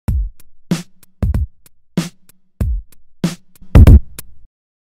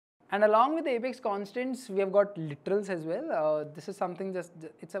And along with the apex constants, we have got literals as well. This is something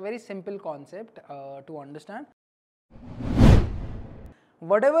it's a very simple concept to understand.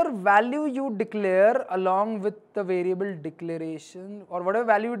 Whatever value you declare along with the variable declaration, or whatever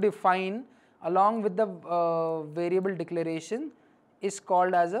value you define along with the variable declaration is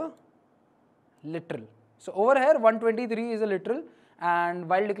called as a literal. So over here 123 is a literal, and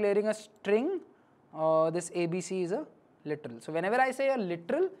while declaring a string, this ABC is a literal. So whenever I say a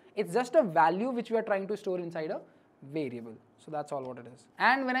literal, it's just a value which we are trying to store inside a variable. So that's all what it is.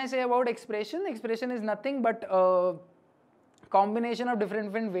 And when I say about expression, expression is nothing but combination of different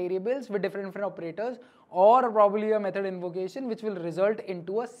variables with different operators, or probably a method invocation which will result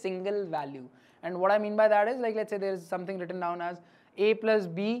into a single value. And what I mean by that is, like, let's say there is something written down as a plus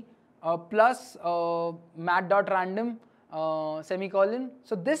b plus mat.random semicolon.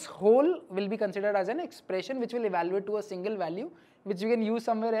 So this whole will be considered as an expression which will evaluate to a single value, which we can use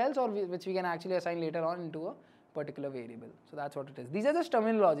somewhere else, or which we can actually assign later on into a particular variable. So that's what it is. These are just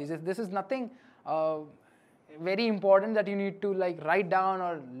terminologies. This is nothing very important that you need to like write down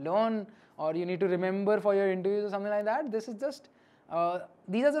or learn, or you need to remember for your interviews or something like that. This is just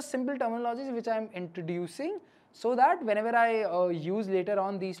these are just simple terminologies which I am introducing, so that whenever I use later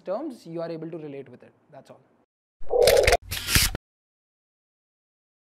on these terms, you are able to relate with it. That's all.